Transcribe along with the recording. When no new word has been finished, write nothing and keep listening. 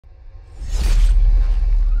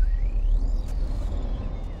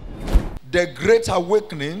The Great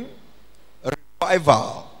Awakening,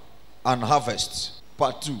 Revival and Harvest,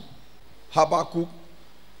 Part 2. Habakkuk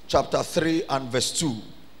chapter 3 and verse 2.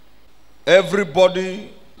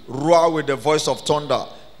 Everybody roar with the voice of thunder.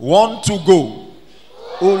 1, 2, go.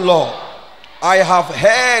 O Lord, I have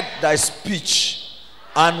heard thy speech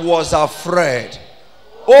and was afraid.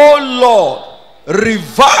 O Lord,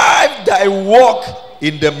 revive thy work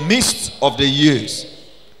in the midst of the years.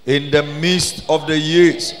 In the midst of the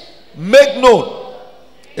years. Make known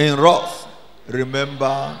in wrath.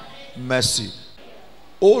 Remember mercy.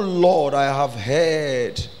 O Lord, I have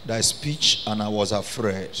heard thy speech and I was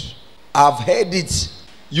afraid. I've heard it.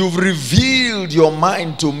 You've revealed your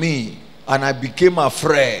mind to me and I became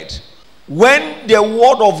afraid. When the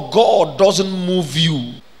word of God doesn't move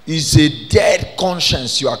you, it's a dead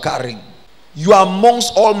conscience you are carrying. You are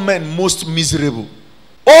amongst all men most miserable.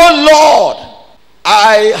 Oh Lord,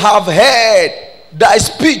 I have heard thy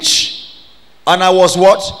speech and I was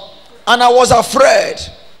what? And I was afraid.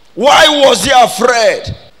 Why was he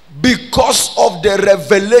afraid? Because of the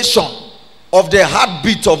revelation of the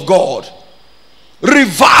heartbeat of God.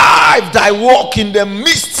 Revive thy work in the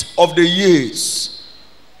midst of the years.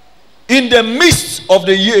 In the midst of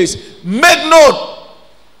the years. Make known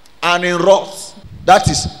and in wrath. That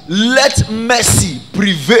is, let mercy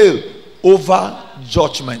prevail over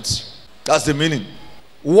judgment. That's the meaning.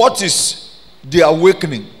 What is the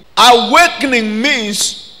awakening? Awakening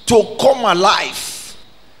means to come alive,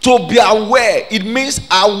 to be aware. It means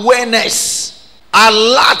awareness,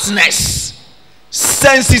 alertness,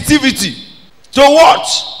 sensitivity. To what?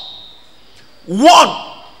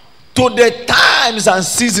 One, to the times and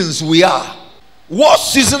seasons we are. What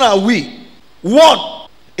season are we? One,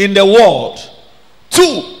 in the world.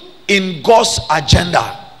 Two, in God's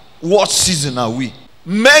agenda. What season are we?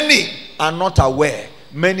 Many are not aware.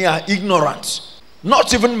 Many are ignorant.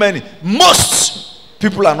 Not even many. Most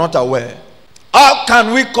people are not aware. How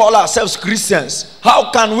can we call ourselves Christians?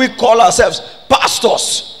 How can we call ourselves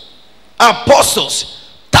pastors,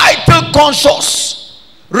 apostles, title conscious,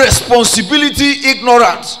 responsibility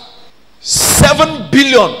ignorant? 7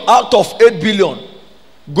 billion out of 8 billion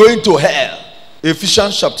going to hell.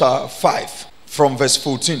 Ephesians chapter 5 from verse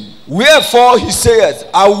 14. Wherefore he saith,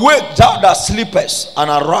 awake thou that sleepest, and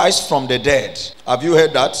arise from the dead. Have you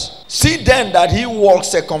heard that? See then that he walks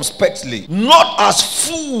circumspectly, not as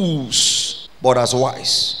fools, but as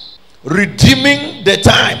wise, redeeming the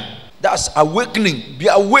time. That's awakening. Be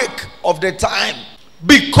awake of the time,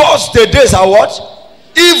 because the days are what?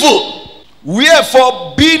 Evil.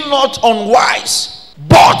 Wherefore be not unwise,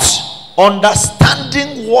 but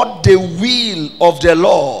understanding what the will of the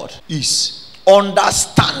Lord is.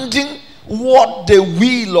 Understanding what the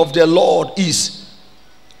will of the Lord is.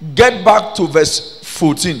 Get back to verse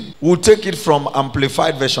 14. We'll take it from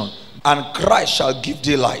Amplified Version. And Christ shall give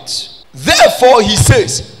thee light. Therefore he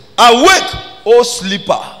says, awake, O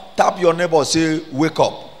sleeper. Tap your neighbor, say, wake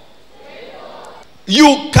up.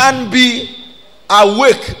 You can be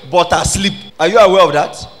awake but asleep. Are you aware of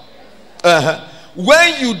that?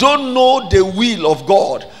 When you don't know the will of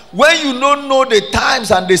God, when you don't know the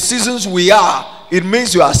times and the seasons we are, it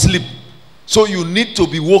means you are asleep. So you need to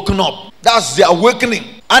be woken up. That's the awakening.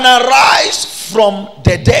 And arise from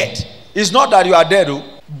the dead. It's not that you are dead,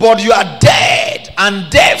 but you are dead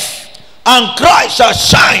and deaf. And Christ shall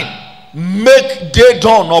shine, make day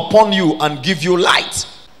dawn upon you and give you light.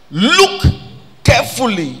 Look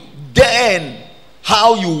carefully then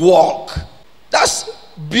how you walk. That's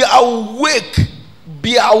be awake,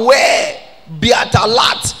 be aware, be at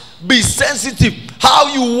alert, be sensitive.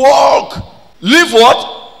 How you walk. Live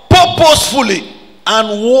what? Purposefully and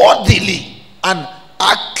worthily and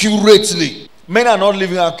accurately. Men are not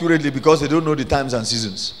living accurately because they don't know the times and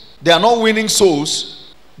seasons. They are not winning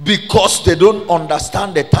souls because they don't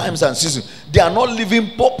understand the times and seasons. They are not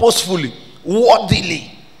living purposefully,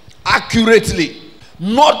 worthily, accurately.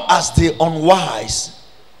 Not as the unwise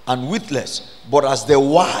and witless, but as the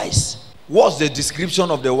wise. What's the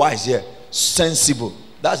description of the wise here? Sensible.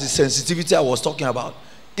 That's the sensitivity I was talking about.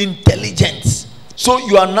 Intelligent. So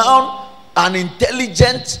you are now an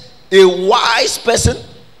intelligent, a wise person,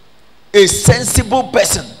 a sensible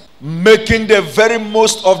person, making the very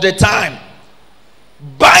most of the time,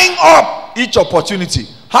 buying up each opportunity.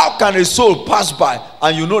 How can a soul pass by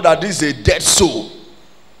and you know that this is a dead soul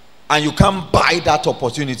and you can't buy that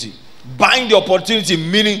opportunity? Buying the opportunity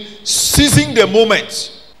meaning seizing the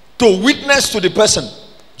moment to witness to the person,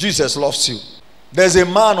 Jesus loves you. There's a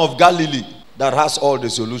man of Galilee that has all the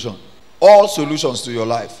solution, all solutions to your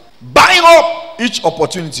life. Buying up each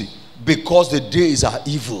opportunity because the days are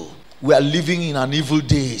evil. We are living in an evil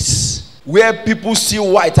days. where people see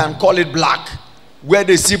white and call it black, where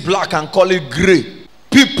they see black and call it gray.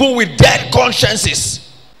 People with dead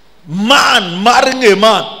consciences. Man marrying a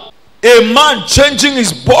man changing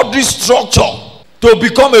his body structure to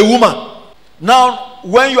become a woman. Now,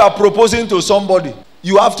 when you are proposing to somebody,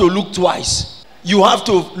 you have to look twice. You have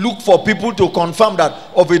to look for people to confirm that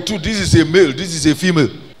of a truth, this is a male, this is a female.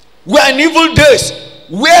 We are in evil days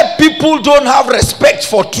where people don't have respect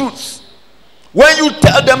for truth. When you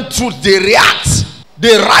tell them truth, they react.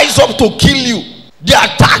 They rise up to kill you. They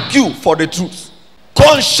attack you for the truth.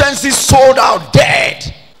 Conscience is sold out,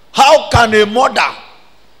 dead. How can a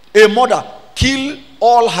mother kill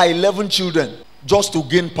all her 11 children just to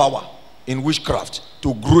gain power in witchcraft,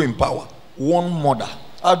 to grow in power? One mother.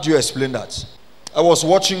 How do you explain that? I was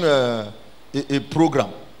watching a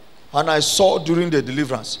program, and I saw during the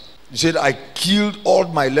deliverance, he said, I killed all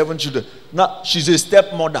my 11 children. Now, she's a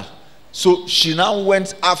stepmother. So she now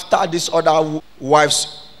went after this other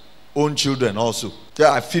wife's own children also.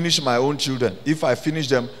 I finished my own children. If I finish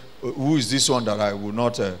them, who is this one that I will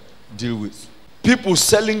not deal with? People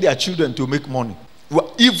selling their children to make money.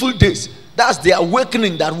 Well, evil days. That's the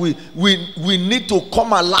awakening that we need to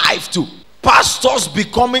come alive to. Pastors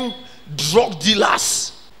becoming drug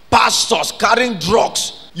dealers. Pastors carrying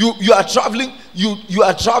drugs. You are traveling. You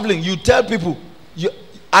are traveling. You tell people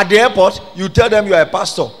at the airport. You tell them you are a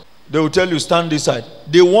pastor. They will tell you stand this side.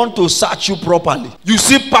 They want to search you properly. You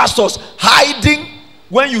see pastors hiding.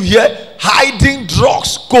 When you hear hiding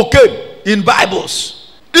drugs, cocaine in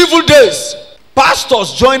Bibles. Evil days.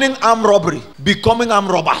 Pastors joining armed robbery, becoming armed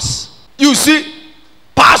robbers. You see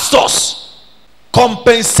pastors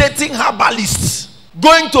compensating herbalists,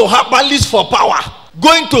 going to herbalists for power,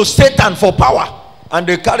 going to Satan for power, and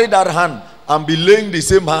they carry that hand and be laying the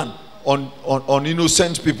same hand on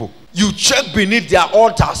innocent people. You check beneath their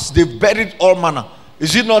altars, they've buried all manner.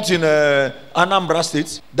 Is it not in Anambra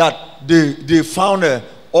State that they found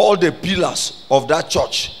all the pillars of that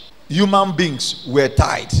church? Human beings were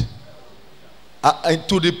tied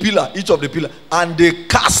to the pillar, each of the pillar, and they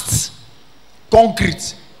cast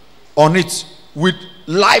concrete on it with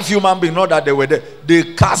live human beings. Not that they were there,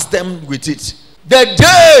 they cast them with it. The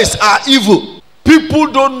days are evil. People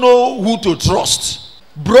don't know who to trust.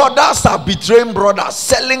 Brothers are betraying brothers,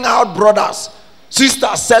 selling out brothers.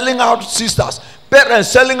 Sisters selling out sisters. Parents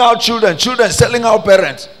selling out children. Children selling out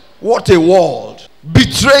parents. What a world.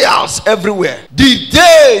 Betrayals everywhere. The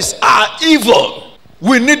days are evil.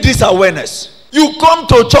 We need this awareness. You come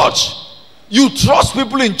to church. You trust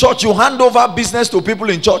people in church. You hand over business to people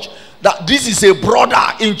in church. That this is a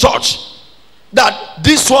brother in church. That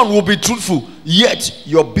this one will be truthful. Yet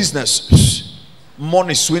your business,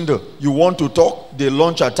 money swindle. You want to talk, they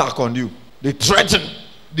launch attack on you. They threaten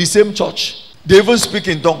the same church. They even speak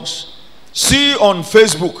in tongues. See on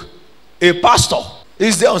Facebook, a pastor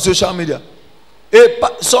is there on social media.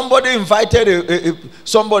 Somebody invited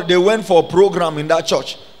somebody. They went for a program in that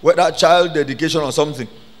church, whether child dedication or something.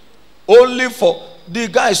 Only for the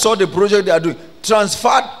guy saw the project they are doing.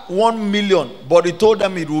 Transferred 1 million, but he told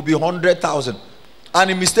them it will be 100,000, and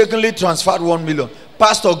he mistakenly transferred 1 million.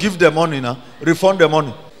 Pastor, give the money now. Refund the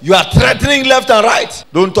money. You are threatening left and right.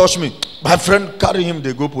 Don't touch me. My friend, carry him.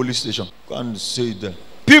 They go police station. Go and say it there.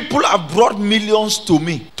 People have brought millions to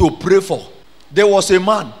me to pray for. There was a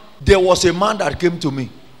man that came to me.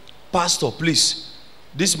 Pastor, please,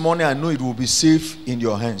 this money I know it will be safe in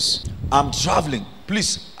your hands. I'm traveling.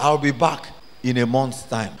 Please, I'll be back in a month's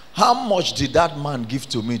time. How much did that man give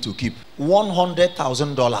to me to keep?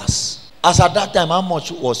 $100,000. As at that time, how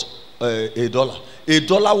much was a dollar? A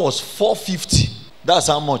dollar was $4.50. That's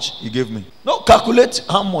how much he gave me. No, calculate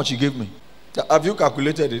how much he gave me. Have you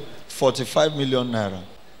calculated it? 45 million naira.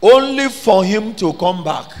 Only for him to come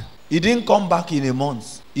back. He didn't come back in a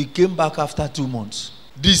month. He came back after 2 months.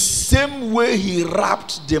 The same way he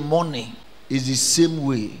wrapped the money is the same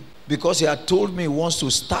way. Because he had told me he wants to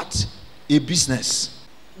start a business.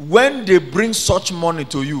 When they bring such money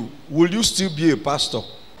to you, will you still be a pastor?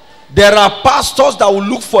 There are pastors that will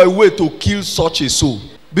look for a way to kill such a soul.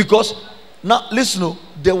 Because, now listen,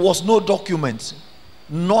 there was no document.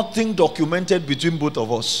 Nothing documented between both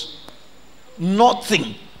of us.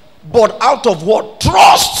 Nothing. But out of what?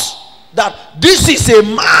 Trust that this is a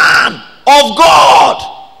man of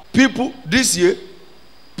God. People, this year,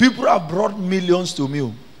 people have brought millions to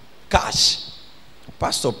me. Cash.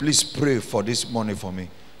 Pastor, please pray for this money for me.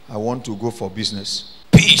 I want to go for business.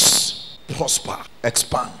 Peace, prosper,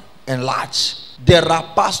 expand, enlarge. There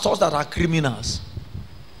are pastors that are criminals.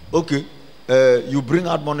 Okay, you bring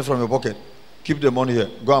out money from your pocket. Keep the money here.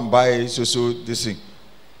 Go and buy so this thing.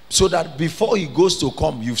 So that before he goes to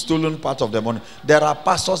come, you've stolen part of the money. There are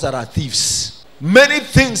pastors that are thieves. Many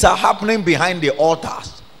things are happening behind the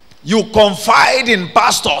altars. You confide in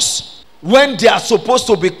pastors when they are supposed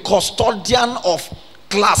to be custodian of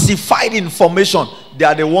classified information. They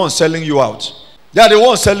are the ones selling you out. They are the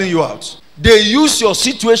ones selling you out. They use your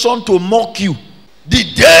situation to mock you. The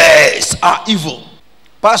days are evil.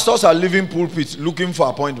 Pastors are leaving pulpits looking for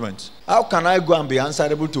appointments. How can I go and be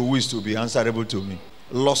answerable to who is to be answerable to me?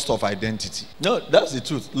 Loss of identity. No, that's the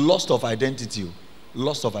truth. Loss of identity.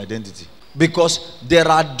 Loss of identity. Because there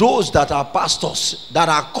are those that are pastors that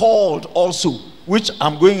are called also, which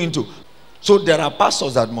I'm going into. So there are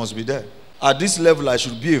pastors that must be there. At this level, I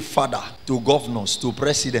should be a father to governors, to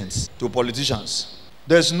presidents, to politicians.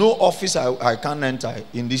 There's no office I can't enter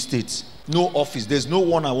in this state. No office. There's no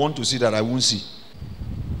one I want to see that I won't see.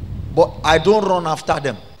 But I don't run after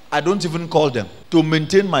them. I don't even call them, to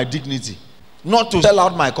maintain my dignity. Not to sell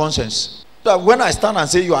out my conscience. So when I stand and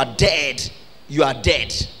say you are dead, you are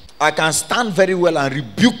dead, I can stand very well and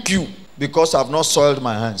rebuke you because I've not soiled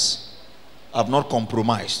my hands. I've not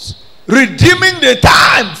compromised. Redeeming the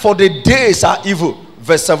time, for the days are evil.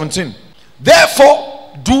 Verse 17.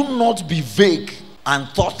 Therefore, do not be vague and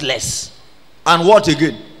thoughtless. And what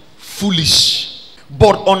again? Foolish.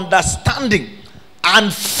 But understanding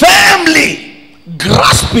and firmly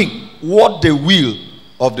grasping what the will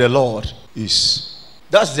of the Lord is.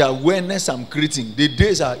 That's the awareness I'm creating. The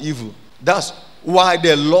days are evil. That's why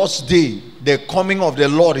the Lord's day, the coming of the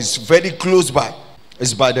Lord, is very close by.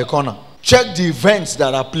 It's by the corner. Check the events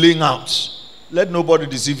that are playing out. Let nobody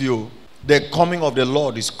deceive you. The coming of the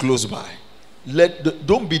Lord is close by.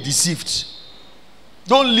 Don't be deceived.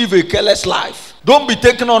 Don't live a careless life. Don't be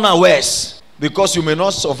taken unawares, because you may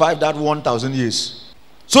not survive that 1,000 years.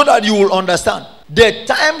 So that you will understand. The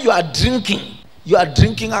time you are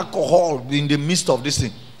drinking alcohol in the midst of this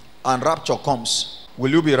thing, and rapture comes.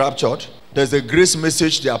 Will you be raptured? There's a grace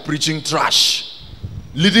message they are preaching, trash,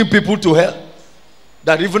 leading people to hell.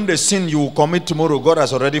 That even the sin you will commit tomorrow, God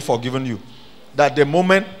has already forgiven you. That the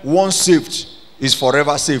moment once saved is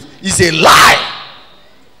forever saved. It's a lie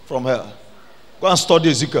from hell. Go and study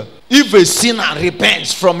Ezekiel. If a sinner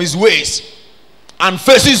repents from his ways and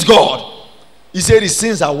faces God, he said his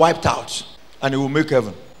sins are wiped out and he will make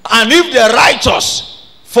heaven. And if the righteous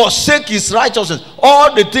forsake his righteousness,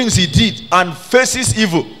 all the things he did, and faces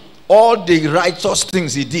evil, all the righteous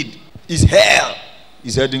things he did, is hell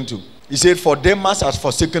he's heading to. He said, for Demas has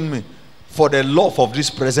forsaken me for the love of this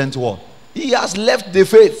present world. He has left the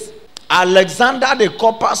faith. Alexander the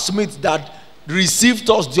coppersmith that received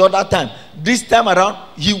us the other time, this time around,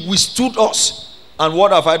 he withstood us. And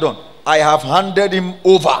what have I done? I have handed him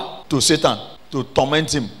over to Satan to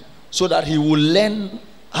torment him, so that he will learn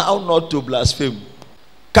how not to blaspheme.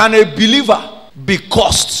 Can a believer be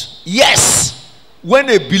cursed? Yes. When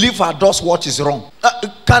a believer does what is wrong.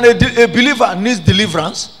 Can a believer need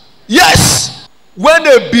deliverance? Yes. When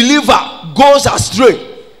a believer goes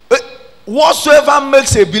astray, whatsoever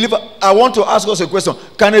makes a believer, I want to ask us a question.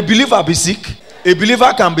 Can a believer be sick? A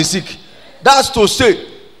believer can be sick. That's to say,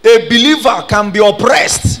 a believer can be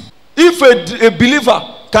oppressed. If a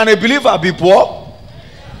believer, can a believer be poor?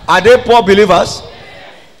 Are they poor believers?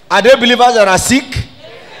 Are they believers that are sick?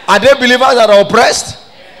 Are they believers that are oppressed?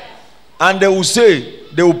 And they will say,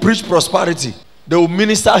 they will preach prosperity. They will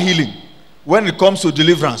minister healing. When it comes to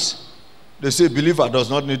deliverance, they say believer does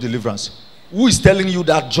not need deliverance. Who is telling you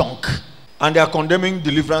that junk? And they are condemning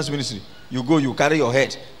deliverance ministry. You go, you carry your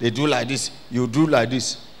head. They do like this. You do like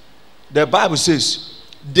this. The Bible says,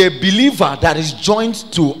 the believer that is joined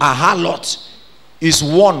to a harlot is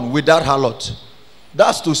one with that harlot.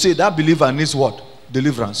 That's to say that believer needs what?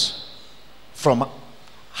 Deliverance from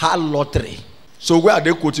harlotry. So where are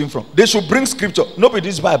they quoting from? They should bring scripture. Not with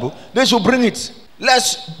this Bible. They should bring it.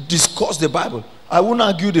 Let's discuss the Bible. I won't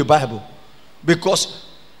argue the Bible, because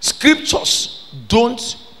scriptures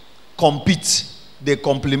don't compete. They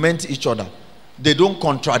complement each other. They don't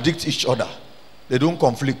contradict each other. They don't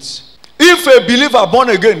conflict. If a believer born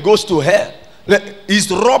again goes to hell, is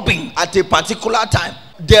robbing at a particular time,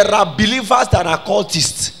 there are believers that are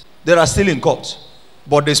cultists. They are still in cult,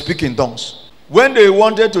 but they speak in tongues. When they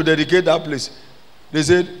wanted to dedicate that place, they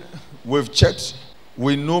said, we've checked.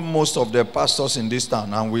 We know most of the pastors in this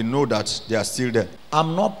town, and we know that they are still there.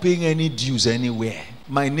 I'm not paying any dues anywhere.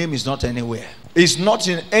 My name is not anywhere. It's not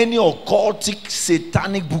in any occultic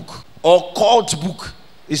satanic book or cult book.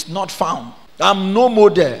 It's not found. I'm no more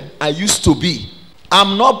there. I used to be.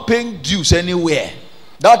 I'm not paying dues anywhere.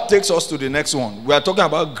 That takes us to the next one. We are talking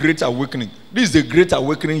about great awakening. This is the great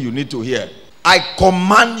awakening you need to hear. I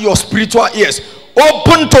command your spiritual ears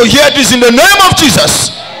open to hear this in the name of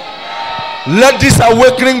Jesus. Let this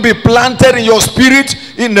awakening be planted in your spirit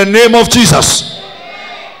in the name of Jesus.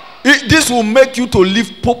 This will make you to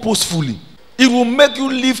live purposefully. It will make you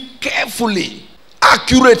live carefully,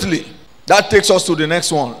 accurately. That takes us to the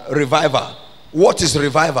next one, revival. What is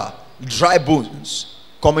revival? Dry bones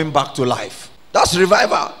coming back to life. That's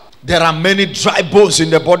revival. There are many dry bones in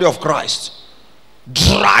the body of Christ.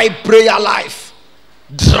 Dry prayer life,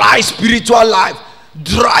 dry spiritual life,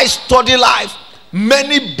 dry study life.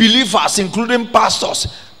 Many believers, including pastors,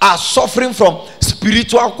 are suffering from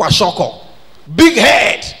spiritual kwashoko. Big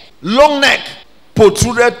head, long neck,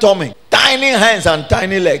 protruded tummy, tiny hands and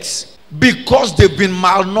tiny legs, because they've been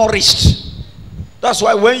malnourished. That's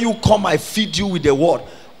why when you come, I feed you with the word.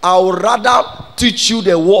 I would rather teach you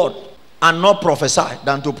the word and not prophesy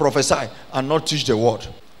than to prophesy and not teach the word.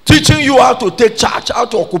 Teaching you how to take charge, how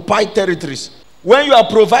to occupy territories. When you are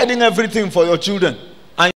providing everything for your children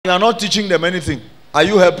and you are not teaching them anything, are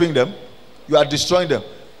you helping them? You are destroying them.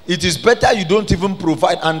 It is better you don't even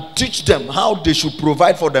provide and teach them how they should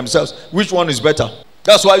provide for themselves. Which one is better?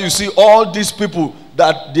 That's why you see all these people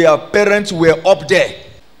that their parents were up there.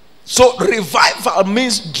 So revival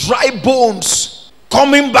means dry bones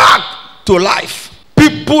coming back to life.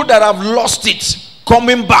 People that have lost it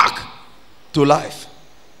coming back to life.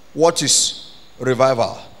 What is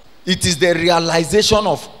revival? It is the realization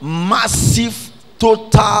of massive,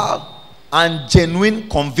 total, and genuine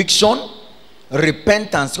conviction,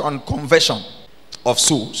 repentance, and conversion of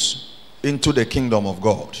souls into the kingdom of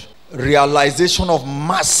God. Realization of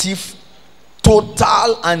massive,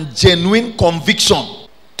 total, and genuine conviction.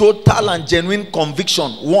 Total and genuine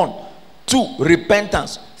conviction. 1. 2.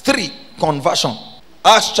 Repentance. 3. Conversion.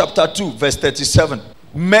 Acts chapter 2 verse 37.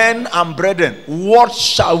 Men and brethren, what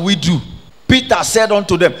shall we do? Peter said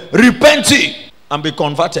unto them, repent ye and be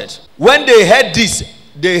converted. When they heard this,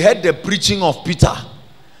 they heard the preaching of Peter.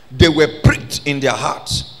 They were pricked in their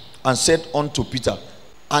hearts and said unto Peter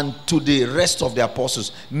and to the rest of the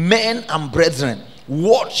apostles, men and brethren,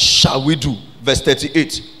 what shall we do? Verse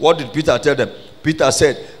 38. What did Peter tell them? Peter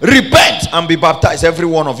said, repent and be baptized, every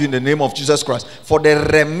one of you, in the name of Jesus Christ, for the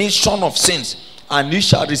remission of sins, and ye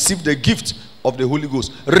shall receive the gift of the Holy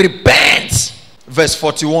Ghost. Repent. Verse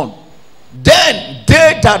 41. Then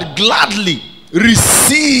they that gladly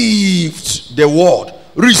received the word,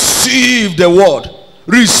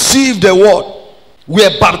 were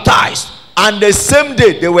baptized, and the same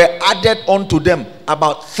day they were added unto them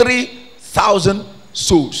about 3,000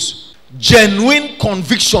 souls. Genuine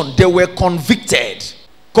conviction. They were convicted.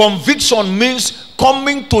 Conviction means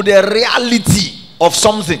coming to the reality of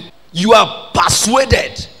something. You are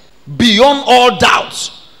persuaded beyond all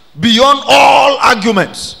doubts, beyond all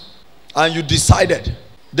arguments, and you decided.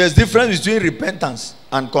 There's difference between repentance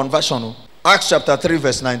and conversion. Acts chapter 3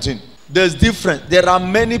 verse 19. There's difference. There are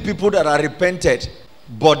many people that are repented,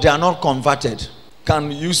 but they are not converted.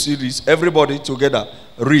 Can you see this? Everybody together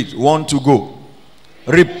read. 1 to go.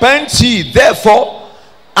 Repent ye therefore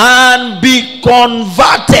and be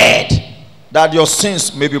converted, that your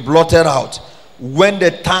sins may be blotted out, when the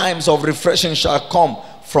times of refreshing shall come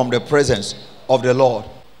from the presence of the Lord.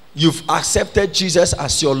 You've accepted Jesus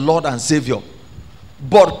as your Lord and Savior,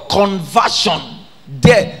 but conversion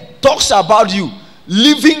there talks about you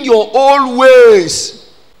living your old ways,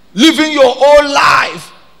 living your old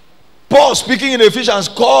life. Paul, speaking in Ephesians,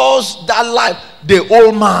 calls that life the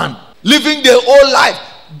old man. Living the old life.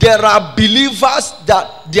 There are believers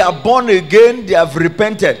that they are born again, they have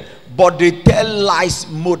repented, but they tell lies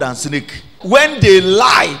more than snake. When they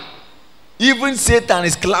lie, even Satan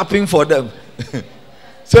is clapping for them.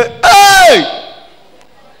 Say, hey,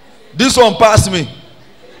 this one passed me.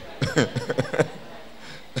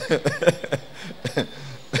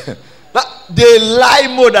 They lie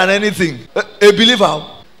more than anything. A believer.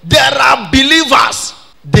 There are believers.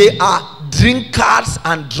 They are drinkers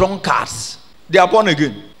and drunkards. They are born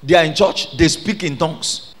again. They are in church. They speak in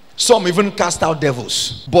tongues. Some even cast out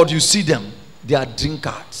devils. But you see them. They are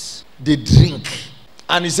drunkards. They drink.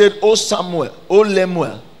 And he said, oh Samuel, oh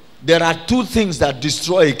Lemuel, there are two things that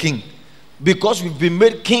destroy a king. Because we've been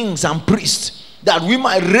made kings and priests, that we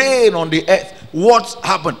might reign on the earth. What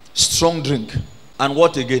happened? Strong drink. And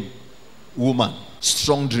what again? Woman.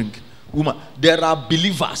 Strong drink. Woman. There are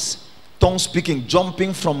believers, tongue speaking,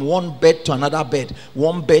 jumping from one bed to another bed,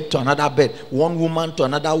 one bed to another bed, one woman to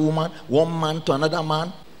another woman, one man to another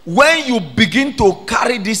man. When you begin to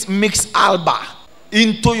carry this mixed alba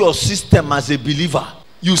into your system as a believer,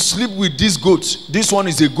 you sleep with this goat. This one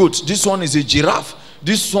is a goat. This one is a giraffe.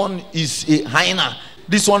 This one is a hyena.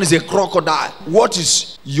 This one is a crocodile. What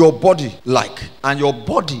is your body like? And your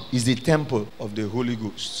body is the temple of the Holy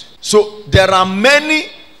Ghost. So there are many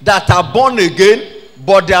that are born again,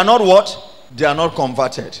 but they are not what? They are not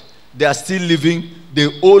converted. They are still living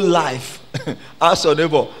the old life. Ask your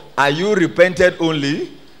neighbor, are you repented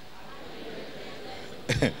only?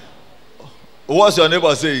 What's your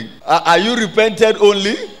neighbor saying? Are you repented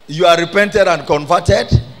only? You are repented and converted?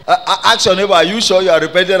 Ask your neighbor, are you sure you are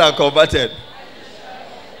repented and converted?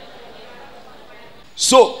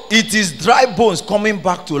 So it is dry bones coming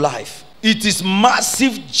back to life. It is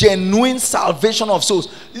massive, genuine salvation of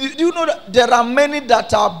souls. You know that there are many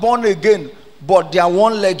that are born again, but they are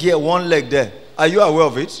one leg here, one leg there. Are you aware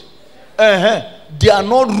of it? They are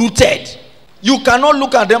not rooted. You cannot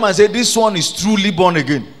look at them and say, this one is truly born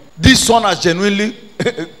again. This one has genuinely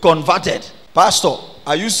converted. Pastor,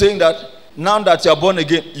 are you saying that now that you are born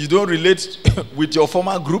again, you don't relate with your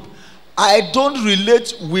former group? I don't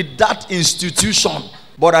relate with that institution,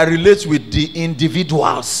 but I relate with the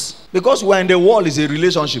individuals. Because we're in the world is a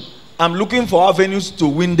relationship. I'm looking for avenues to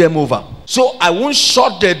win them over. So I won't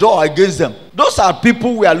shut the door against them. Those are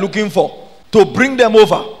people we are looking for to bring them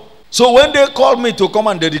over. So when they called me to come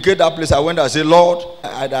and dedicate that place, I went and said, Lord,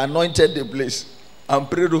 I had anointed the place and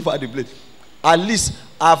prayed over the place. At least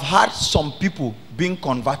I've had some people being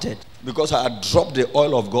converted because I had dropped the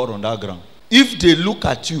oil of God on that ground. If they look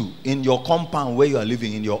at you in your compound where you are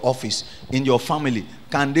living, in your office, in your family,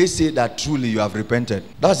 can they say that truly you have repented?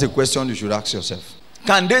 That's the question you should ask yourself.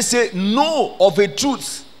 Can they say no of a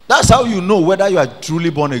truth? That's how you know whether you are truly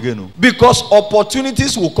born again. Because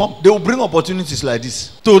opportunities will come. They will bring opportunities like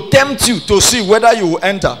this to tempt you to see whether you will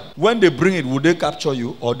enter. When they bring it, will they capture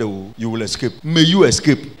you or you will escape? May you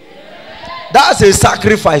escape. That's a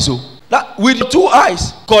sacrifice. That, with 2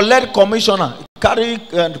 eyes, collect commissioner, carry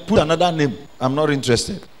and put another name. I'm not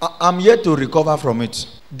interested. I'm yet to recover from it.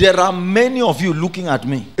 There are many of you looking at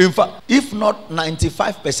me. In fact, if not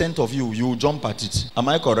 95% of you, you will jump at it. Am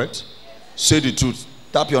I correct? Say the truth.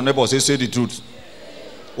 Tap your neighbor, say the truth.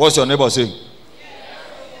 What's your neighbor saying?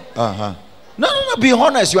 No, be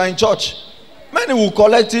honest, you are in church. Many will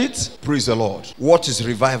collect it. Praise the Lord. What is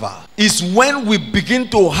revival? It's when we begin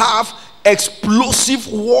to have explosive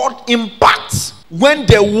word impact. When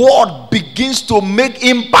the word begins to make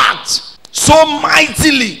impact so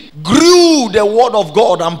mightily, grew the word of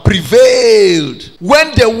God and prevailed.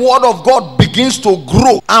 When the word of God begins to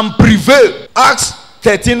grow and prevail, Acts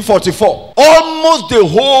 13:44. Almost the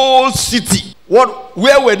whole city.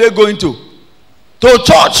 Where were they going to? To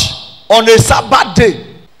church on a Sabbath day.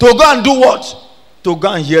 To go and do what? To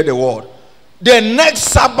go and hear the word. The next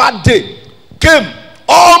Sabbath day came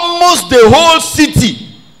almost the whole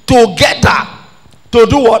city together to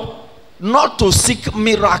do what? Not to seek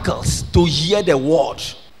miracles, to hear the word.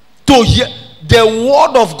 To hear the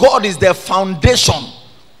word of God is the foundation.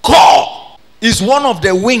 Core is one of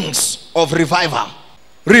the wings of revival.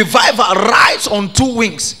 Revival rides on 2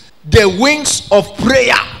 wings. The wings of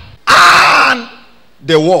prayer and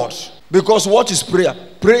the word. Because what is prayer?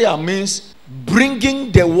 Prayer means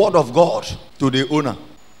bringing the word of God to the owner.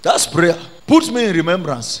 That's prayer. Put me in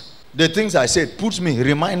remembrance. The things I said,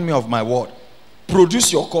 remind me of my word.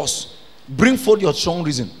 Produce your cause. Bring forth your strong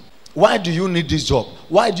reason. Why do you need this job?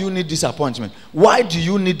 Why do you need this appointment? Why do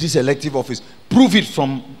you need this elective office? Prove it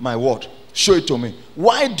from my word. Show it to me.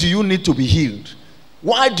 Why do you need to be healed?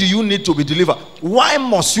 Why do you need to be delivered? Why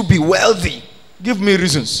must you be wealthy? Give me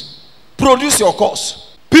reasons. Produce your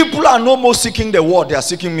cause. People are no more seeking the word, they are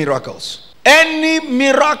seeking miracles. Any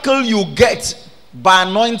miracle you get by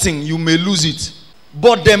anointing, you may lose it.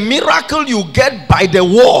 But the miracle you get by the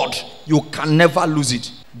word, you can never lose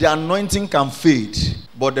it. The anointing can fade,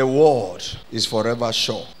 but the word is forever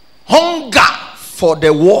sure. Hunger for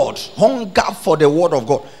the word. Hunger for the word of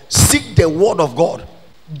God. Seek the word of God.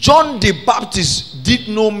 John the Baptist did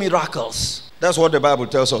no miracles. That's what the Bible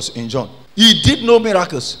tells us in John. He did no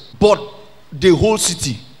miracles, but the whole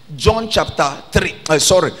city.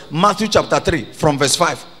 Matthew chapter 3 from verse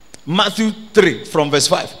 5. Matthew 3 from verse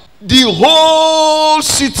 5. The whole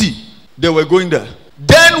city, they were going there.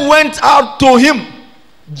 Then went out to him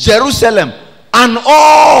Jerusalem and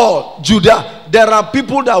all Judah. There are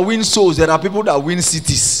people that win souls. There are people that win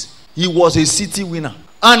cities. He was a city winner.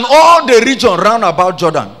 And all the region round about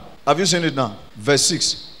Jordan. Have you seen it now? Verse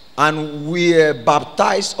 6. And we are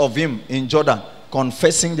baptized of him in Jordan,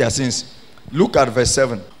 confessing their sins. Look at verse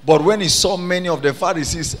 7. But when he saw many of the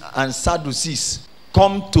Pharisees and Sadducees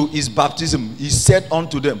come to his baptism, he said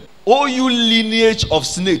unto them, O you lineage of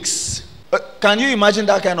snakes. Can you imagine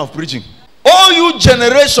that kind of preaching? O you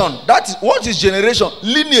generation. What is generation?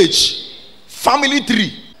 Lineage. Family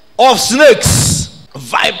tree of snakes.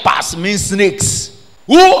 Vipers means snakes.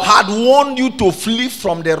 Who had warned you to flee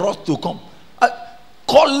from the wrath to come?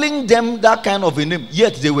 calling them that kind of a name,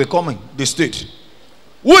 yet they were coming. They stayed.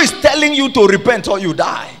 Who is telling you to repent or you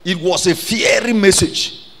die? It was a fiery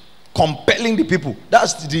message compelling the people.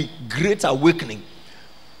 That's the great awakening.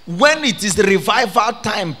 When it is revival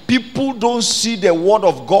time, people don't see the word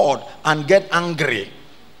of God and get angry.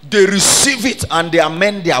 They receive it and they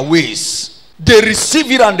amend their ways. They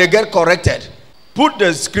receive it and they get corrected. Put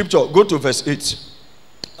the scripture, go to verse 8.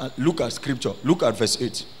 Look at scripture. Look at verse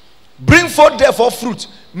 8. Bring forth therefore fruit,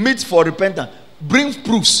 meet for repentance. Bring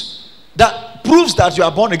proofs that you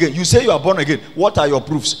are born again. You say you are born again. What are your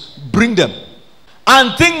proofs? Bring them.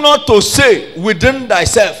 And think not to say within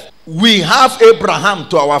thyself, we have Abraham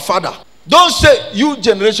to our father. Don't say, you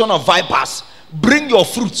generation of vipers, bring your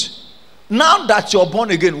fruit. Now that you're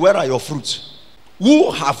born again, where are your fruits?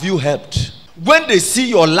 Who have you helped? When they see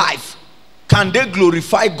your life, can they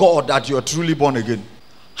glorify God that you're truly born again?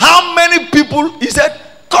 How many people, he said,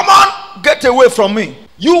 come on, get away from me.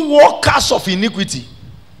 You workers of iniquity.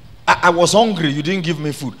 I was hungry, you didn't give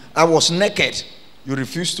me food. I was naked, you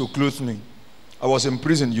refused to clothe me. I was in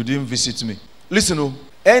prison, you didn't visit me. Listen,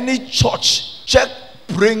 any church, check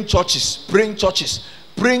praying churches. Praying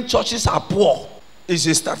churches are poor. It's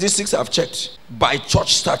the statistics I've checked by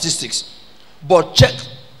church statistics. But check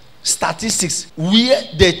statistics where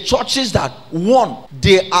the churches that, one,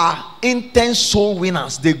 they are intense soul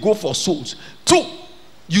winners. They go for souls. Two,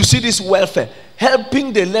 you see this welfare,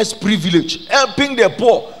 helping the less privileged, helping the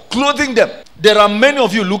poor, clothing them. There are many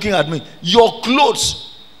of you looking at me. Your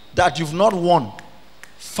clothes that you've not worn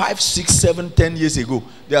 5, 6, 7, 10 years ago,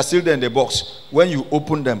 they are still there in the box. When you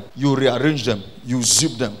open them, you rearrange them, you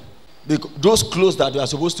zip them. Those clothes that you are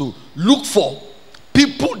supposed to look for,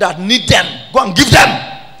 people that need them, go and give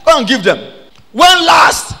them. Go and give them. When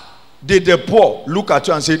last did the poor look at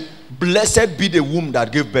you and say, blessed be the womb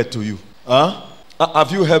that gave birth to you?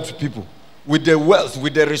 Have you helped people? With the wealth,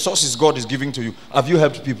 with the resources God is giving to you, have you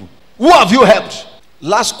helped people? Who have you helped?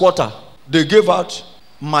 Last quarter, they gave out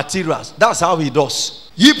materials. That's how he does.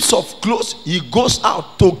 Heaps of clothes, he goes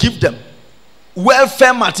out to give them.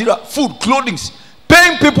 Welfare material, food, clothing,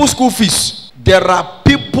 paying people school fees. There are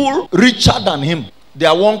people richer than him. They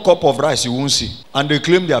are one cup of rice you won't see. And they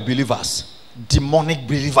claim they are believers. Demonic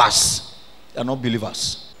believers. They are not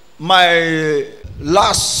believers. My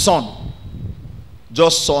last son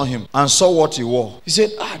just saw him and saw what he wore. He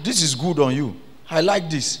said, this is good on you. I like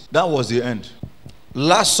this. That was the end.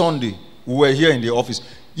 Last Sunday, we were here in the office.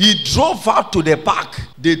 He drove out to the park.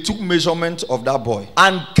 They took measurement of that boy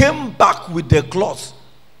and came back with the cloth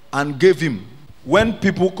and gave him. When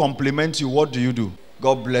people compliment you, what do?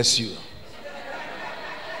 God bless you.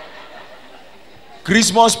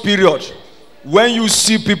 Christmas period, when you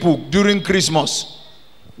see people during Christmas,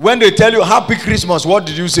 when they tell you happy Christmas, what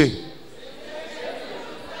did you say?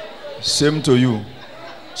 Same to you.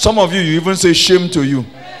 Some of you even say shame to you.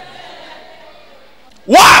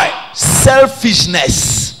 Why?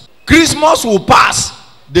 Selfishness. Christmas will pass.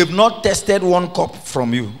 They've not tested one cup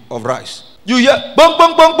from you of rice. You hear bang,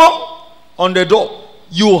 bang, bang, bang on the door.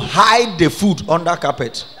 You hide the food under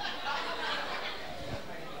carpet.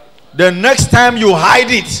 The next time you hide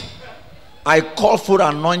it, I call for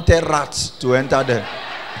anointed rats to enter there.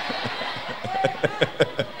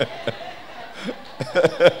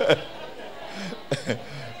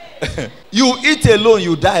 You eat alone,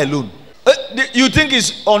 you die alone. You think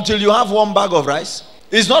it's until you have one bag of rice?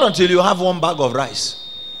 It's not until you have one bag of rice.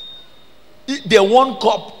 The one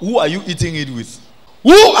cup, who are you eating it with?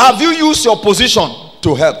 Who have you used your position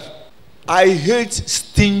to help? I hate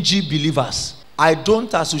stingy believers. I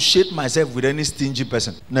don't associate myself with any stingy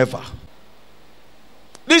person. Never.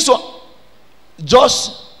 This one,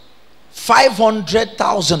 just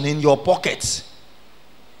 500,000 in your pocket.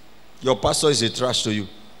 Your pastor is a trash to you.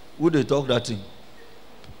 Who they talk that thing?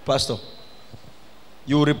 Pastor.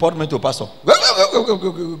 You report me to pastor.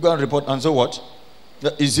 Go and report. And so what?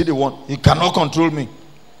 Is he the one? He cannot control me.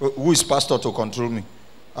 Who is pastor to control me?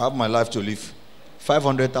 I have my life to live.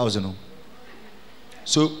 500,000.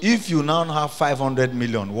 So if you now have 500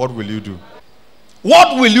 million, what will you do?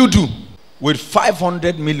 What will you do with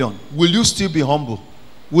 500 million? Will you still be humble?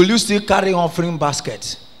 Will you still carry offering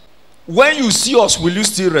basket? When you see us, will you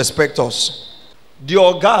still respect us?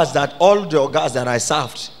 All the organs that I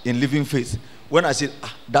served in Living Faith, when I said,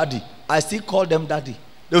 daddy, I still call them daddy.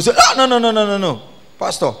 They will say, no.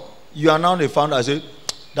 Pastor, you are now the founder. I say,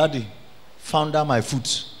 daddy, founder my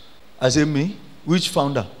foot. I say, me? Which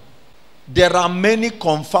founder? There are many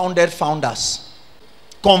confounded founders.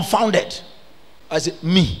 Confounded. I say,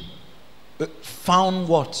 me. Found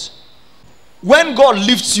what? When God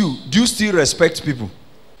lifts you, do you still respect people?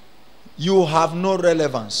 You have no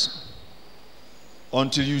relevance.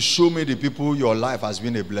 until you show me the people your life has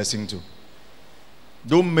been a blessing to.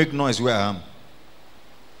 Don't make noise where I am.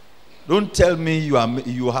 Don't tell me you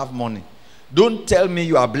have money. Don't tell me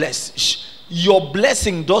you are blessed. Your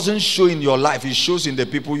blessing doesn't show in your life. It shows in the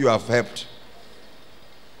people you have helped.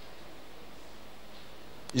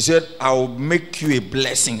 He said, I will make you a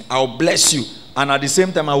blessing. I will bless you. And at the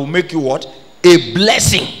same time, I will make you what? A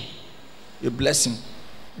blessing. A blessing.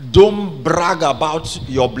 Don't brag about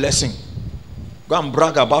your blessing. Go and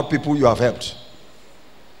brag about people you have helped.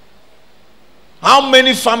 How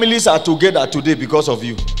many families are together today because of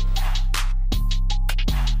you?